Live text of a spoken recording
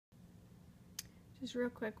Just real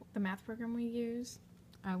quick, the math program we use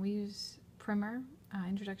Primer,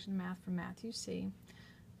 Introduction to Math from Matthew C.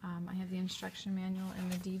 I have the instruction manual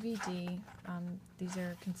and the DVD. These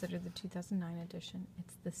are considered the 2009 edition.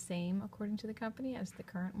 It's the same, according to the company, as the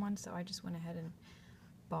current one, so I just went ahead and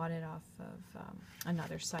bought it off of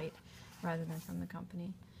another site rather than from the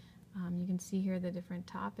company. You can see here the different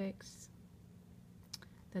topics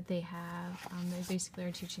that they have. They basically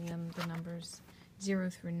are teaching them the numbers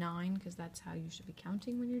 0 through 9, because that's how you should be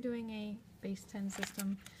counting when you're doing a base 10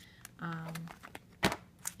 system.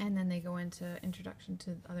 And then they go into introduction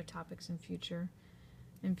to other topics in future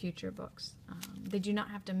books. They do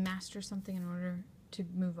not have to master something in order to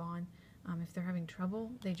move on. If they're having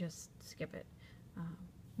trouble, they just skip it.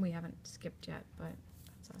 We haven't skipped yet, but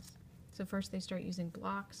that's us. So first they start using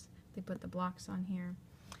blocks. They put the blocks on here.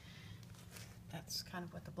 That's kind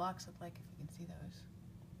of what the blocks look like, if you can see those.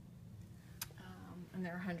 And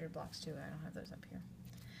there are 100 blocks too. I don't have those up here.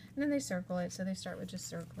 And then they circle it, so they start with just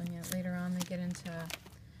circling it. Later on they get into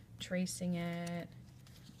tracing it,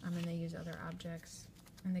 and they use other objects,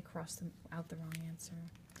 and they cross them out the wrong answer.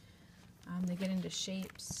 They get into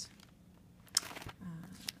shapes,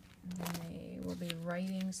 and then they will be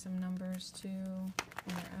writing some numbers too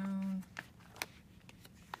on their own.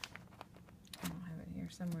 I don't have it here,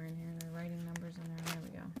 somewhere in here. They're writing numbers in there. There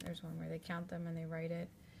we go. There's one where they count them and they write it.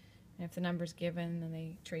 And if the number's given, then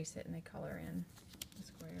they trace it and they color in the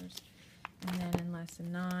squares. And then in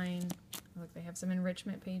lesson 9, look, they have some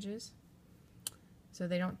enrichment pages. So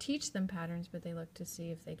they don't teach them patterns, but they look to see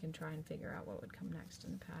if they can try and figure out what would come next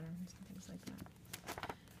in the patterns and things like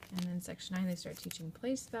that. And then section 9, they start teaching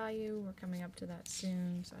place value. We're coming up to that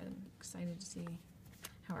soon, so I'm excited to see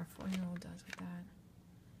how our 4-year-old does with that.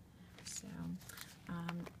 So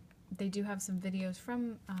they do have some videos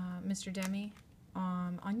from Mr. Demi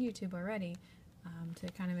on YouTube already to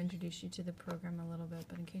kind of introduce you to the program a little bit,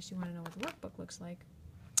 but in case you want to know what the workbook looks like,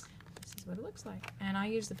 this is what it looks like. And I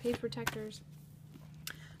use the page protectors.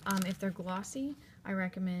 If they're glossy, I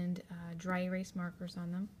recommend dry erase markers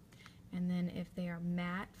on them. And then if they are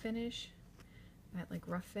matte finish, like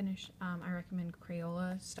rough finish, I recommend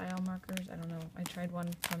Crayola style markers. I don't know, I tried one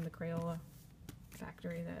from the Crayola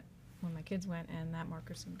factory that when my kids went, and that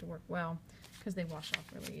marker seemed to work well because they wash off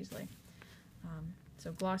really easily.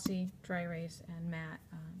 So glossy, dry erase, and matte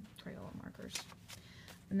Crayola markers.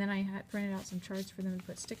 And then I had printed out some charts for them to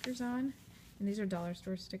put stickers on. And these are dollar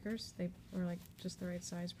store stickers. They were like just the right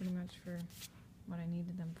size pretty much for what I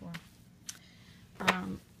needed them for.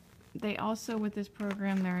 They also, with this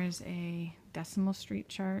program, there is a decimal street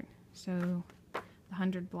chart. So the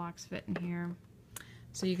 100 blocks fit in here.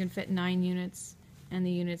 So you can fit 9 units and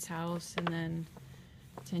the unit's house, and then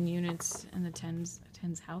 10 units and the 10's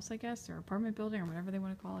house, I guess, or apartment building, or whatever they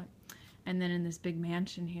want to call it. And then in this big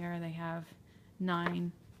mansion here, they have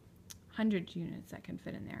 900 units that can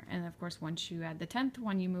fit in there. And of course, once you add the 10th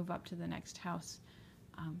one, you move up to the next house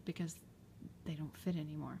because they don't fit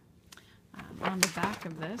anymore. On the back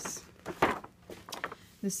of this,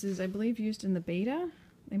 this is, I believe, used in the beta.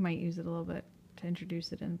 They might use it a little bit to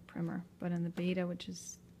introduce it in Primer, but in the beta, which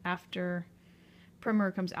is after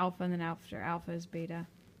Primer comes alpha, and then after alpha is beta,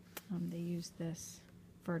 they use this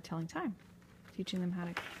for telling time, teaching them how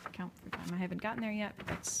to count for time. I haven't gotten there yet, but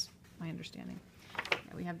that's my understanding.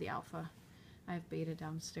 Yeah, we have the alpha. I have beta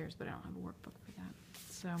downstairs, but I don't have a workbook for that.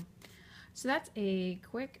 So that's a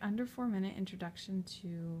quick under 4-minute introduction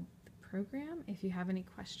to the program. If you have any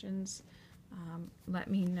questions, let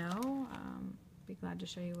me know. Be glad to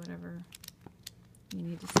show you whatever you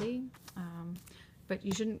need to see. But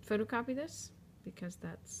you shouldn't photocopy this, because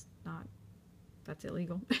that's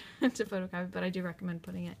illegal to photocopy, but I do recommend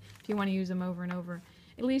putting it if you want to use them over and over,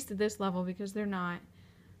 at least at this level, because they're not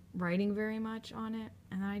writing very much on it,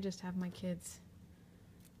 and I just have my kids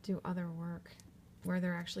do other work where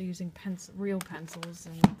they're actually using real pencils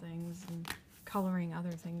and things and coloring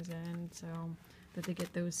other things in, so that they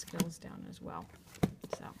get those skills down as well.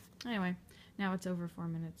 So anyway, now it's over 4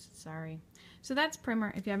 minutes, sorry. So that's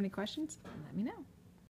Primer. If you have any questions, let me know.